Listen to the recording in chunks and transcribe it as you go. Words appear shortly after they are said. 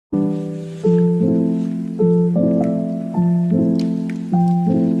Welcome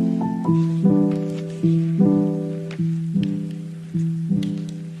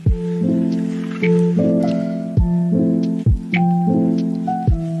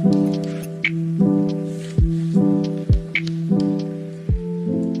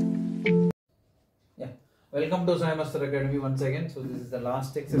to SAIMASTER Academy once again. So this is the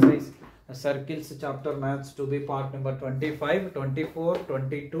last exercise, circles chapter maths to be part number 25, 24,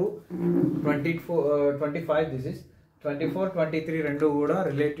 22, 24, 25 this is 24, 23 rendu kuda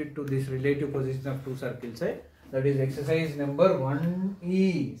related to this relative position of two circles. That is exercise number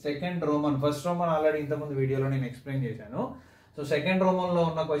 1E, second Roman. First Roman already inta mundu video lo nenu explain chesanu. So second Roman lo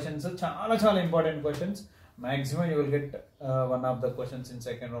unna questions చాలా important questions. Maximum you will get one of the questions in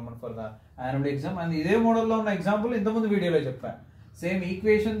second Roman for the annual exam. And ఇదే model లో ఉన్న example ఇంత ముందు వీడియోలో చెప్పా. Same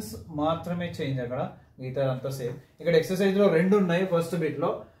equations మాత్రమే change, అక్కడ మిగతా అంతా సేమ్. ఇక్కడ ఎక్సర్సైజ్ లో రెండు ఉన్నాయి ఫస్ట్ బిట్ లో.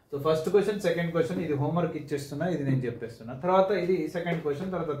 So first question, second question, ఇది హోంవర్క్ ఇచ్చేస్తున్నా, ఇది నేను చెప్పేస్తున్నా. తర్వాత ఇది సెకండ్ క్వశ్చన్,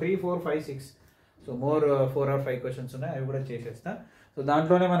 తర్వాత 3, 4, 5, 6 సో మోర్ 4 or 5 క్వశ్చన్స్ ఉన్నాయి, అవి కూడా చేసేస్తా. సో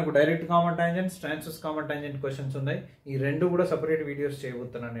దాంట్లోనే మనకు direct common tangents, transverse common tangent questions ఉన్నాయి. ఈ రెండు కూడా సపరేట్ వీడియోస్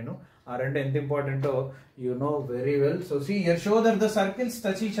చేయబోతున్నాను నేను. ఆ రెండు ఎంత ఇంపార్టెంటో you know very well. So see here show that the circles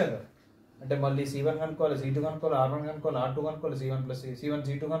touch each other. అంటే మళ్ళీ C1 కనుక్కోవాలి, C2 కనుక్కోవాలి, R1 కనుక్కోవాలి, R2 కనుక్కోవాలి, C1 ప్లస్ C1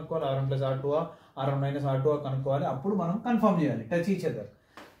 C2 కనుక్కోవాలి, R1 plus R2 R1 minus R2 కనుక్కోవాలి. అప్పుడు మనం కన్ఫర్మ్ చేయాలి టచ్ ఈచ్ అదర్.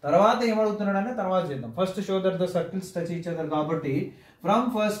 తర్వాత ఏమడుగుతున్నాడు అంటే తర్వాత చేద్దాం. First show that the circles touch each other కాబట్టి from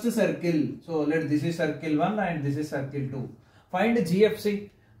first circle, so let this is circle 1 and this is circle 2. Find GFC.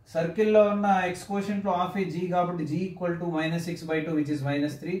 సర్కిల్లో ఉన్న ఎక్స్ కోషెంట్ లో హాఫ్ ఏ G కాబట్టి G equal to -6/2 which is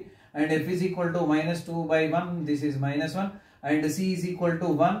 -3 and F is equal to -2/1 this is -1 and C is equal to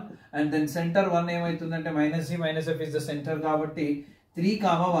 1 and then center 1 ఏమైతుందంటే -G -F is the center కాబట్టి 3,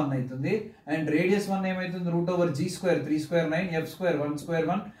 1 అవుతుంది and radius 1 ఏమైతుంది √G square 3 square 9 F square 1 square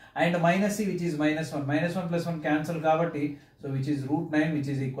 1 and -C which is -1 plus 1 cancel కాబట్టి so which is √9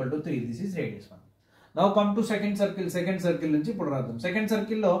 which is equal to 3. This is radius 1. Now come to second circle నుంచి ఇప్పుడు రాద్దాం. Second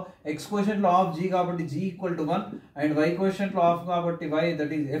circle లో x quotient లో half G కాబట్టి G equal to 1 and y quotient లో half కాబట్టి y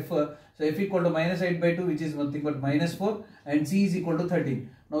that is F. So F equal to -8/2 which is nothing but -4 and C is equal to 13.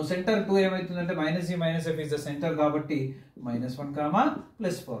 Now center 2 ఏమైతుందంటే -G -F is the center కాబట్టి -1,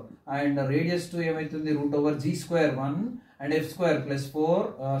 +4 and radius 2 ఏమైతుంది √G square 1 and F square plus 4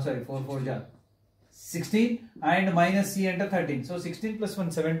 4 16 and -C అంటే 13. So 16 plus 1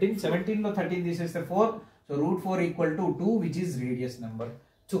 17. 17 లో 13 తీసేస్తే 4. So √4 equal to 2 which is radius number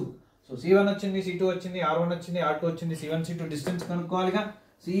 2. So C1 వచ్చింది, C2 వచ్చింది, R1 వచ్చింది, R2 వచ్చింది, C1 C2 distance కనుక్కోవాలిగా.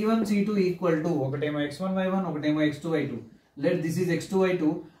 C1 C2 equal to ఒకటేమో x1 y1 ఒకటేమో x2 y2. Let this is x2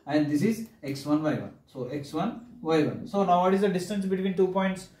 y2 and this is x1 y1. So x1 y1. So now what is the distance between 2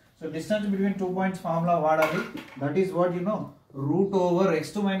 points? So distance between 2 points formula వాడాలి. That is what you know.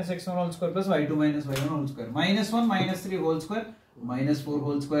 √x2 minus x1 whole square plus y2 minus y1 whole square. -1 -3 whole square -4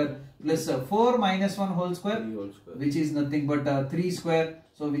 whole square plus 4 -1 whole square which is nothing but 3 square.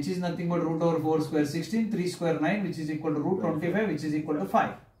 So which is nothing but √4 square 16 3 square 9 which is equal to √25 which is equal to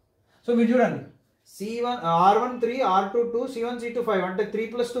 5. So మీరు చూడండి C1 R1 3 R2 2 C1 C2 5 అంటే 3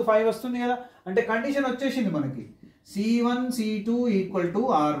 + 2 5 వస్తుంది కదా. అంటే condition వచ్చేసింది మనకి C1 C2 equal to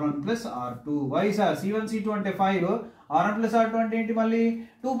R1 plus R2. Why sir C1 C2 అంటే 5, R1 plus R2 అంటే ఏంటి మళ్ళీ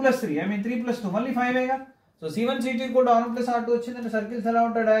 2 + 3 ఐ మీన్ 3 + 2 మళ్ళీ 5 ఏగా. So C1 C2 equal to R1 plus R2 వచ్చిందంటే సర్కిల్స్ ఎలా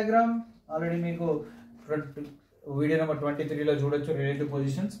ఉంటాయి డయాగ్రామ్ ఆల్రెడీ మీకు వీడియో నెంబర్ 23లో చూడొచ్చు. రిలేటివ్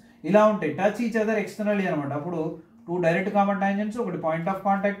పొజిషన్స్ ఇలా ఉంటాయి, టచ్ ఈచ్ అదర్ ఎక్స్టర్నల్లీ అనమాట. అప్పుడు 2 డైరెక్ట్ కామన్ టాంజెంట్స్, ఒకటి పాయింట్ ఆఫ్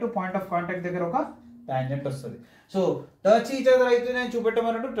కాంటాక్ట్ దగ్గర ఒక టాంజెంట్ వస్తుంది. సో టచ్ ఈచ్ అదర్ అయితేనే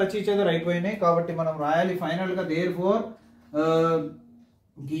చూపెట్టమన్నట్టు టచ్ ఈచ్ అదర్ అయిపోయినాయి కాబట్టి మనం రాయాలి ఫైనల్ గా therefore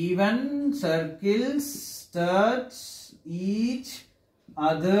given circles touch each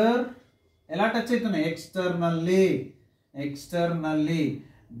other ఎలా టచ్ అవుతున్నాయి externally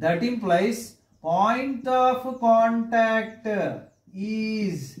that implies point of contact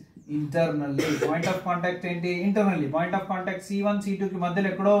is internally. Point of contact ఏంటి internally. Point of contact C1 C2 కి మధ్యలో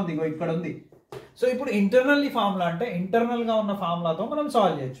ఎక్కడో ఉంది, ఇక్కడ ఉంది. సో ఇప్పుడు ఇంటర్నల్లీ ఫార్ములా అంటే ఇంటర్నల్ గా ఉన్న ఫార్ములాతో మనం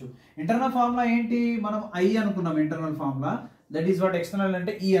సాల్వ్ చేయొచ్చు. ఇంటర్నల్ ఫార్ములా ఏంటి, మనం I అనుకున్నాం internal formula. That is what external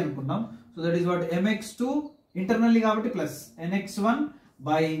అంటే E అనుకున్నాం. So that is what mx2 internally కాబట్టి plus nx1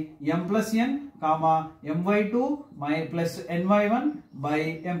 by m plus n comma my2 plus ny1 by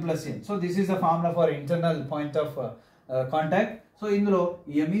m plus n. So this is the formula for internal point of contact. So ఇందులో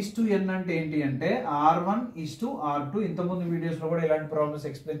m is to n అంటే ఏంటి అంటే r1 is to r2. ఇంతకుముందు videos లో కూడా ఇలాంటి problems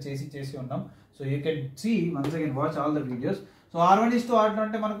explain చేసి ఉన్నాం. So you can see once again watch all the videos. So r1 is to r2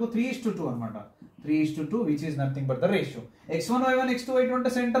 అంటే మనకు 3:2 అనమాట. 3:2 which is nothing but the ratio. x1 y1 x2 y2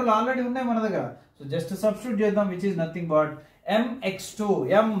 అంటే సెంటర్ లో ఆల్రెడీ ఉన్నాయి మన దగ్గర. సో జస్ట్ సబ్స్టిట్యూట్ చేద్దాం which is nothing but mx2,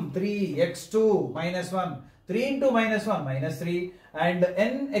 m3 x2 minus 1, 3 into minus 1 minus 3, and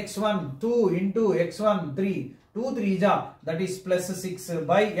nx1 2 into x1 3, 2 3 ja, that is plus 6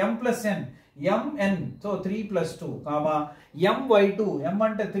 by m plus n, mn, so 3 plus 2, comma my2, m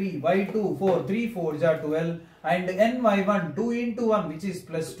ante 3, y2 4, 3 4 ja 12, and ny1 2 into 1 which is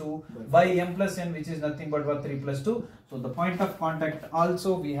plus 2 by m plus n which is nothing but what 3 plus 2. So the point of contact also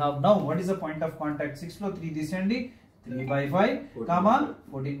we have now. What is the point of contact? 6 లో 3 తీసేయండి, 3 by 5 comma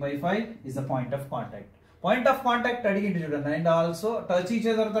 14 by 5 is the point of contact. Point of contact అడిగిండు చూడండి, and also touch each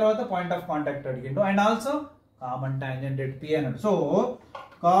other తర్వాత point of contact అడిగిండు, and also common tangent at P అన్నాడు. So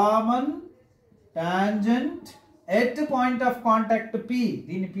common tangent at point of contact P,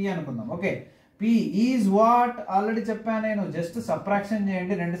 దీన్ని P అనుకుందాం. Okay, P is what already చెప్పాను నేను, just subtraction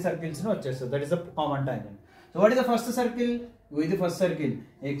చేయండి, రెండు సర్కిల్స్ ని వచ్చేస్తుంది. That is the common tangent. So what is the first circle? ఇది first circle,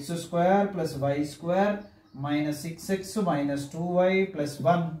 x square plus y square minus 6x minus 2y plus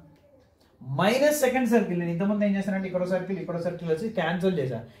 1 minus second circle. నేను ఇంతకుముందు ఏం చేశానంటే ఇక్కడ సర్కిల్ వచ్చి క్యాన్సిల్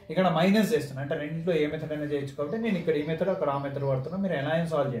చేశాను, ఇక్కడ మైనస్ చేస్తున్నాను. అంటే రెండింటిలో ఏ మెథడ్ అయినా చేయొచ్చు కాబట్టి నేను ఇక్కడ ఈ మెథడ్ అక్కడ ఆ మెథడ్ వాడుతున్నాను. మీరు ఎలా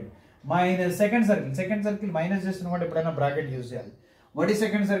సాల్వ్ చేయండి. మైనస్ సెకండ్ సర్కిల్ మైనస్ చేస్తున్నాం అంటే ఎప్పుడైనా బ్రాకెట్ యూజ్ చేయాలి. What is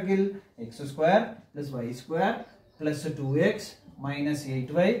second circle? X square plus y square plus 2x minus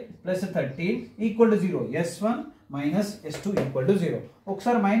 8y plus 13 equal to 0. S1 minus S2 equal to 0.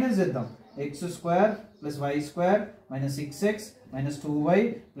 ఒకసారి మైనస్ చేద్దాం. X square plus y square minus 6x minus 2y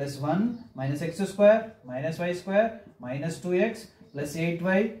plus 1 minus x square minus y square minus 2x plus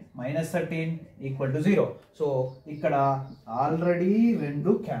 8y minus 13 equal to 0. So ఇక్కడ already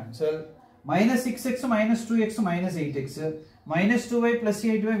రెండు cancel. minus 6x minus 2x minus 8x minus 2y plus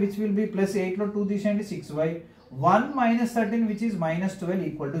 8y which will be plus 8 లో 2 తీసేయండి 6y, 1 minus 13 which is minus 12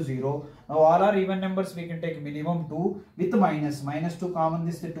 equal to 0. Now all are even numbers, we can take minimum 2 with minus 2 common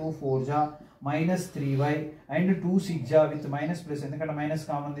this 2 4 ja minus 3y and 2 6 ja with minus plus ఎందుకంటే minus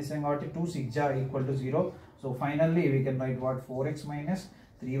common this కాబట్టి 2 6 ja equal to 0. So finally we can write what 4x minus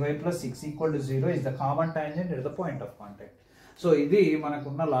 3y plus 6 equal to 0 is the common tangent at the point of contact. So ఇది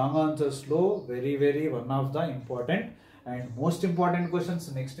మనకున్న long answers లో very one of the important and most important questions.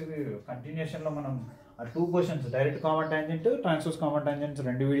 Next continuation లో మనం ఆ 2 questions, direct common tangent, transverse common tangents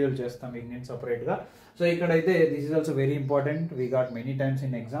 2 వీడియోలు చేస్తాం మీకు నేను సెపరేట్ గా. సో ఇక్కడైతే this is also very important, we got many times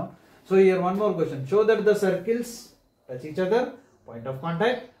in exam. So here one more question, show that the circles touch each other, point of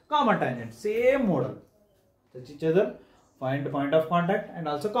contact, common tangent, same model, touch each other, find point of contact and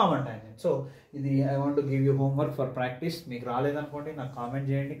also common tangent. So ఇది I want to give you homework for practice. మీకు రాలేదనుకోండి నాకు comment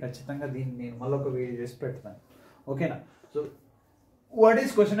చేయండి, ఖచ్చితంగా దీన్ని నేను మళ్ళీ ఒక వీడియో చేసి పెడతాను. ఓకేనా? So what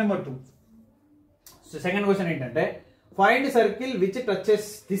is question number 2. So second question ఏంటంటే find circle which touches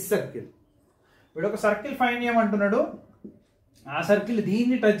this circle. వీడు ఒక సర్కిల్ ఫైండ్ చేయమంటున్నాడు, ఆ సర్కిల్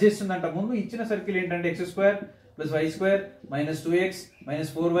దీన్ని టచ్ చేస్తుందంట. ముందు ఇచ్చిన సర్కిల్ ఏంటంటే x square plus y square minus 2x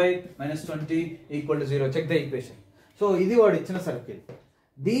minus 4y minus 20 equal to 0. Check the equation. So ఇది వాడు ఇచ్చిన సర్కిల్,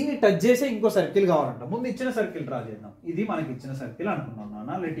 దీన్ని టచ్ చేసే ఇంకో సర్కిల్ కావాలంట. ముందు ఇచ్చిన సర్కిల్ డ్రా చేద్దాం. ఇది మనకి ఇచ్చిన సర్కిల్ అనుకున్నాం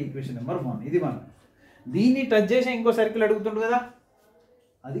నాన్న. లెట్ ఈక్వేషన్ నెంబర్ 1 ఇది మనం. దీన్ని టచ్ చేసే ఇంకో సర్కిల్ అడుగుతుండు కదా,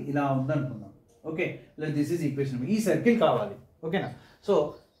 అది ఇలా ఉంది అనుకుందాం. Okay, this is equation. ఈ సర్కిల్ కావాలి. ఓకేనా? సో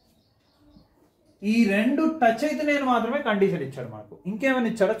ఈ రెండు టచ్ అయితే నేను మాత్రమే కండిషన్ ఇచ్చాడు మనకు. ఇంకేమైనా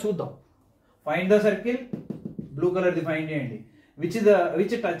ఇచ్చాడో చూద్దాం. Find the circle, blue colour the find చేయండి. which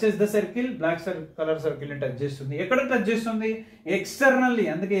touches the circle, black color circle ని టచ్ చేస్తుంది. ఎక్కడ టచ్ చేస్తుంది? ఎక్స్టర్నల్లీ.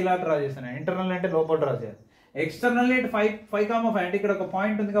 అందుకే ఇలా డ్రా చేస్తాను. ఇంటర్నల్ అంటే లోపల డ్రా చేయాలి. ఎక్స్టర్నల్లీ 5,5 అంటే ఇక్కడ ఒక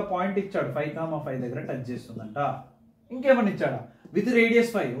పాయింట్ ఉంది, పాయింట్ ఇచ్చాడు 5,5 దగ్గర టచ్ చేస్తుందంట. ఇంకేమన్నా ఇచ్చాడా? With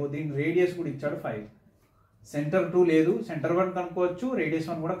radius 5. ఓ దీని రేడియస్ కూడా ఇచ్చాడు 5. సెంటర్ 2 లేదు, సెంటర్ 1 కనుక్కోవచ్చు, రేడియస్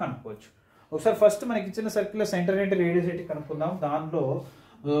 1 కూడా కనుక్కోవచ్చు. ఒకసారి ఫస్ట్ మనకి ఇచ్చిన సర్కిల్ సెంటర్ ఏంటి, రేడియస్ ఏంటి కనుక్కుందాం. దాంట్లో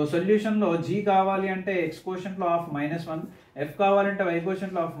సొల్యూషన్ లో g కావాలి అంటే x కోషంట్ లో ఆఫ్ -1, f కావాలంటే y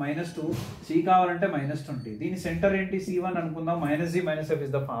కోషంట్ లో ఆఫ్ -2, c కావాలంటే -20. దీని సెంటర్ ఏంటి? c1 అనుకుందాం. -g -f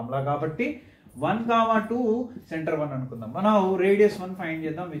is the formula కాబట్టి 1, 2 సెంటర్ 1 అనుకుందాం. మనం రేడియస్ 1 ఫైండ్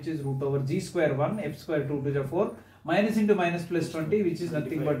చేద్దాం, which is √g² 1, f² 2 to the 4, minus into minus plus 20, which is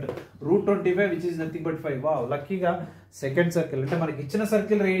nothing but √25, which is nothing but 5. Wow, లక్కీగా second circle అంటే మనకి ఇచ్చిన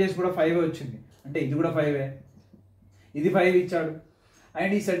సర్కిల్ రేడియస్ కూడా 5 వచ్చింది. అంటే ఇది కూడా 5, ఇది 5 ఇచ్చాడు.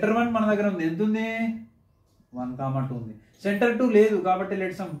 అండ్ ఈ సెంటర్ 1 మన దగ్గర ఉంది, ఎంత ఉంది? 1, 2 ఉంది. సెంటర్ 2 లేదు కాబట్టి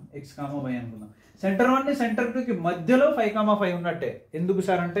లెట్స్ సమ్ x, y అనుకుందాం. సెంటర్ 1 ని సెంటర్ 2 కి మధ్యలో 5, 5 ఉన్నట్టే. ఎందుకు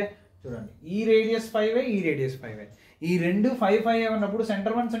సార్ అంటే చూడండి, ఈ రేడియస్ 5, ఈ రేడియస్ 5. ఈ రెండు 5, 5 అన్నప్పుడు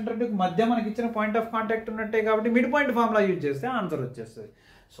సెంటర్ 1 సెంటర్ 2 కి మధ్య మనకి ఇచ్చిన పాయింట్ ఆఫ్ కాంటాక్ట్ ఉన్నట్టే కాబట్టి మిడ్ పాయింట్ ఫార్ములా యూజ్ చేస్తే ఆన్సర్ వచ్చేస్తుంది.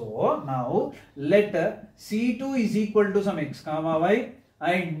 So now let C2 is equal to some x, y,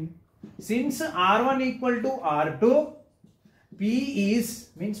 and since R1 equal to R2, P is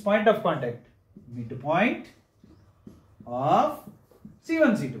means point of contact, midpoint of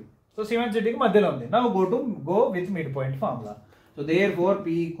C1 C2. So C1 C2 కి మధ్యలో ఉంది. Now go with midpoint formula. So therefore P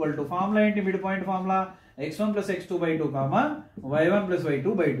equal to formula ఏంటి midpoint formula x1 plus x2 by 2 y1 plus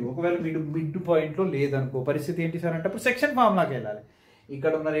y2 by 2. ఒకవేళ mid point లో లేదనుకో పరిస్థితి ఏంటి sir అంటే అప్పుడు సెక్షన్ ఫార్ములాకి వెళ్ళాలి.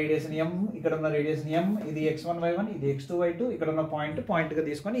 ఇక్కడ ఉన్న రేడియస్ m, ఇక్కడ ఉన్న రేడియస్ m, ఇది x1 y1, ఇది x2 y2, ఇక్కడ ఉన్న పాయింట్ గా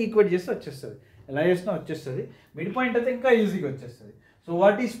తీసుకొని ఈక్వేట్ చేస్తే వచ్చేస్తుంది. ఎలా చేసినా వచ్చేస్తుంది. మిడ్ పాయింట్ అయితే ఇంకా ఈజీగా వచ్చేస్తుంది. సో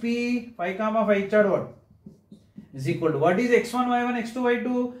వాట్ ఈస్ P 5, 5 ఇచ్చాడు వాడు is equal to what is x1 y1 x2 y2.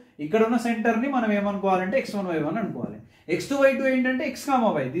 ఇక్కడ ఉన్న సెంటర్ ని మనం ఏమనుకోవాలంటే x1 y1 అనుకోవాలి. x2 y2 ఏంటంటే x,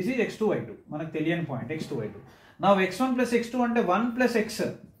 y. This is x2 y2 మనకు తెలియని point x2 y2. Now x1 plus x2 అంటే 1 plus x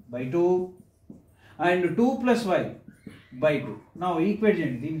by 2 and 2 plus y by 2. Now equate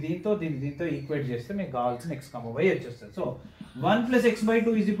చేయండి. దీంతో ఈక్వేట్ చేస్తే మీకు కావాల్సిన x, y వచ్చేస్తుంది. So 1 plus x by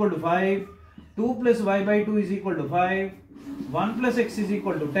 2 is equal to 5, 2 plus y by 2 is equal to 5, 1 plus x is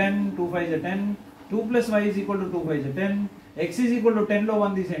equal to 10, 2 5 is 10, 2 plus y is equal to 2 5 is 10, x is equal to 10 లో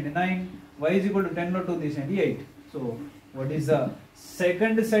 1 తీసేయండి 9, y is equal to 10 లో 2 తీసేయండి 8. So what is the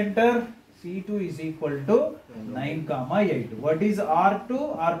second center? C2 is equal to 9, 8. What is R2?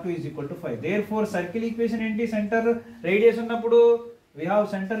 R2 is equal to 5. Therefore circle equation ఏంటి? center radius ఉన్నప్పుడు we have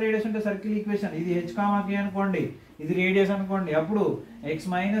center radius ఉంటే circle equation ఇది h, k అనుకోండి, ఇది radius అనుకోండి, అప్పుడు x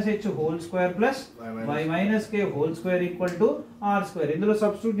minus h whole square plus y minus k whole square equal to r square. ఇందులో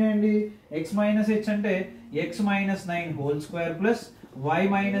substitute చేయండి. x minus h అంటే x minus 9 whole square plus y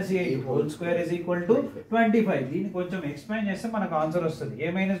minus 8 whole square is equal to 25. దీన్ని కొంచెం expand చేస్తే మనకు answer వస్తుంది. a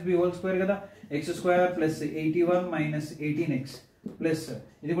minus b whole square కదా, x square plus 81 minus 18x plus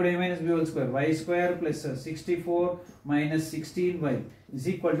ఇది కూడా a minus b whole square, y square plus 64 minus 16y is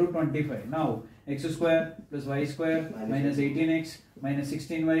equal to 25. Now x square plus y square minus 18x minus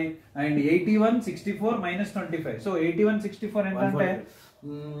 16y and 81 64 minus 25. So 81 64 ఎంతంటే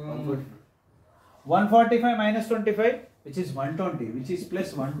 145 minus 25 which is 120, which is plus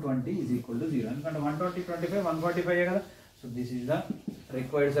 120 is equal to 0. ఎందుకంటే 120 25 145 కదా. So this is the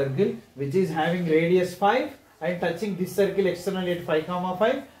required circle which is having radius 5 and touching this circle externally at 5,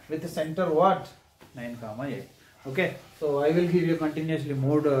 5 with the center what 9, 8. Okay, so I will give you continuously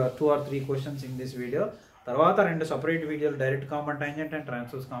more 2 or 3 questions in this video. తర్వాత రెండు separate వీడియోలు direct common tangent and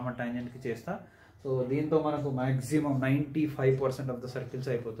transverse common tangent కి చేస్తా. So దీంతో మనకు maximum 95% of the circles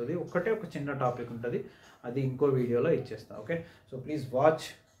అయిపోతుంది. ఒక చిన్న టాపిక్ ఉంటుంది, అది ఇంకో వీడియోలో ఇచ్చేస్తా. Okay, so please watch,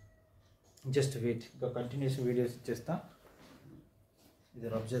 just wait, ఇంకా కంటిన్యూస్ వీడియోస్ ఇచ్చేస్తా. ఇది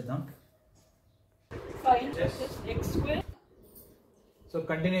రబ్ చేద్దాం. So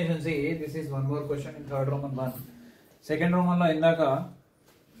continuation see this is one more question in third Roman 1. Second Roman లో ఇందాక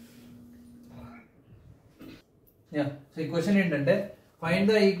సో ఈ క్వశ్చన్ ఏంటంటే find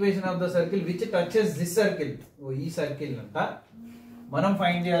the equation of the circle which touches this circle. ఈ circle అంట మనం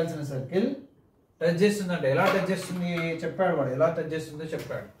ఫైండ్ చేయాల్సిన సర్కిల్ టచ్ చేస్తుందంట. ఎలా టచ్ చేస్తుంది చెప్పాడు వాడు, ఎలా టచ్ చేస్తుందో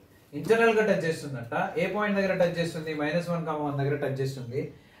చెప్పాడు. ఇంటర్నల్ గా టచ్ చేస్తుందంట. ఏ పాయింట్ దగ్గర టచ్ చేస్తుంది? -1, 1 దగ్గర టచ్ చేస్తుంది.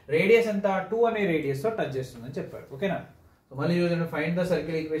 రేడియస్ ఎంత? 2 అనే రేడియస్ తో టచ్ చేస్తుంది అని చెప్పాడు. ఓకేనా? సో మళ్ళీ చూడండి, find the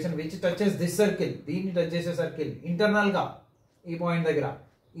circle equation which touches this circle. దీన్ని టచ్ చేసే సర్కిల్ ఇంటర్నల్ గా ఈ పాయింట్ దగ్గర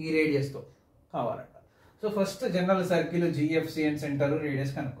ఈ రేడియస్ తో కావాలంట. So first general circle GFC and centre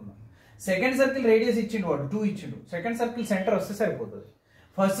radius కనుక్కుందాం. సెకండ్ సర్కిల్ రేడియస్ ఇచ్చిండు వాడు 2 ఇచ్చిండు. సెకండ్ సర్కిల్ సెంటర్ వస్తే సరిపోతుంది.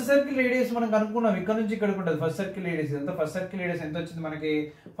 ఫస్ట్ సర్కిల్ రేడియస్ మనం కనుక్కున్నాం, ఇక్కడ నుంచి ఇక్కడికి ఉంటుంది. ఫస్ట్ సర్కిల్ రేడియస్ ఎంత? ఫస్ట్ సర్కిల్ రేడియస్ ఎంత వచ్చింది మనకి?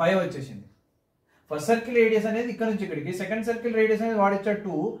 5 వచ్చేసింది. ఫస్ట్ సర్కిల్ రేడియస్ అనేది ఇక్కడ నుంచి ఇక్కడికి, సెకండ్ సర్కిల్ రేడియస్ అనేది వాడిచ్చాడు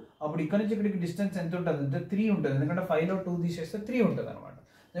 2. అప్పుడు ఇక్కడ నుంచి ఇక్కడికి డిస్టెన్స్ ఎంత ఉంటుంది అంటే 3 ఉంటుంది. ఎందుకంటే 5 లో 2 తీసేస్తే 3 ఉంటుంది అనమాట.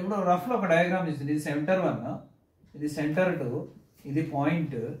 ఇప్పుడు రఫ్ లో ఒక డయాగ్రామ్ ఇస్తుంది. ఇది సెంటర్ 1, ఇది సెంటర్ 2, ఇది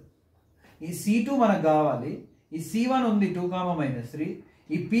పాయింట్. ఈ C2 మనకు కావాలి. ఈ C1 ఉంది 2, -3.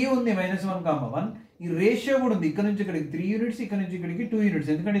 ఈ P ఉంది -1, 1. ఈ రేషియో కూడా ఉంది. ఇక్కడ నుంచి ఇక్కడికి 3 యూనిట్స్, ఇక్కడ నుంచి ఇక్కడికి 2 యూనిట్స్.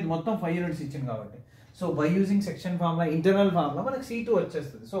 ఎందుకంటే ఇది మొత్తం 5 యూనిట్స్ ఇచ్చింది కాబట్టి. So by using section formula, internal formula మనకి C2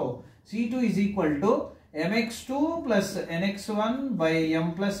 వచ్చేస్తుంది. So C2 is equal to mx2 plus nx1 by m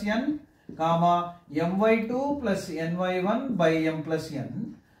plus n, my2 plus ny1 by m plus n.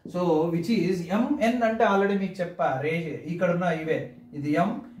 So which is mn అంటే already మీకు చెప్పా, ఇక్కడ ఉన్న ఇవే, ఇది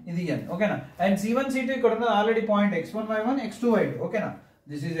m, ఇది n. ఓకేనా? అండ్ C1 C2 ఇక్కడ ఉన్న already point x1 y1 x2 y2. ఓకేనా?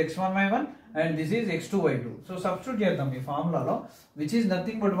 This is x1 y1 and this is x2 y2. So substitute చేద్దాం ఈ ఫార్ములాలో, which is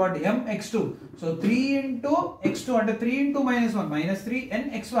nothing but what mx2. So 3 into x2 అంటే 3 into -1 -3 n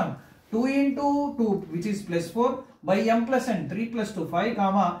x1, 2 into 2 which is +4 by m plus n, 3 plus 2 5,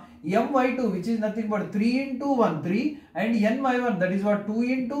 my2 which is nothing but 3 into 1 3 and ny1 that is what 2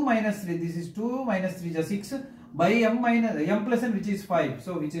 into -3, this is 2 -3 is 6 by m plus n, which is 5.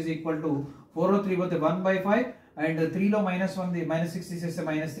 So which is equal to 4 or 3 both 1 by 5, and 3 lo minus 1, the minus 6 is a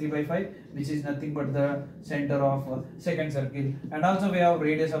minus 3 by 5, which is nothing but the center of second circle. And also we have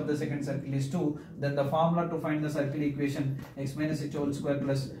radius of the second circle is 2. Then the formula to find the circle equation, x minus h whole square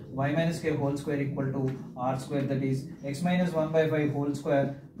plus y minus k whole square equal to r square, that is x minus 1 by 5 whole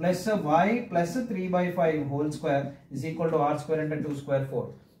square plus y plus 3 by 5 whole square is equal to r square and 2 square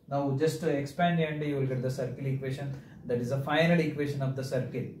 4. Now just to expand and you will get the circle equation, that is the final equation of the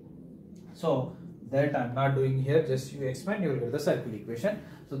circle. So that I am not doing here, just you expand, you will get the circle equation.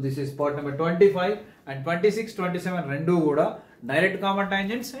 So this is part number 25 and 26, 27 rendu kuda direct common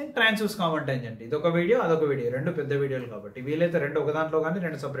tangents and transverse common tangent. Idoka video, adoka video, rendu pedda videolu kabatti veelaithe rendu oka dantlo gaani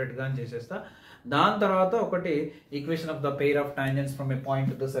rendu separate gaani chesesta. Dan tarvata okati equation of the pair of tangents from a point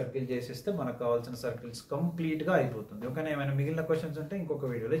to the circle cheseste manaku kavalsina circles complete ga ayipotundi. Okay na, emana migilina questions unte inkoka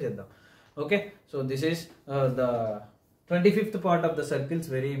video lo cheddam. Okay, so this is the 25th part of the circles,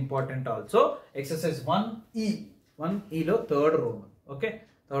 very important also. Exercise 1E lo third Roman. Okay,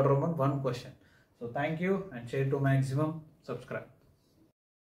 third Roman, one question. So thank you and share to maximum, subscribe.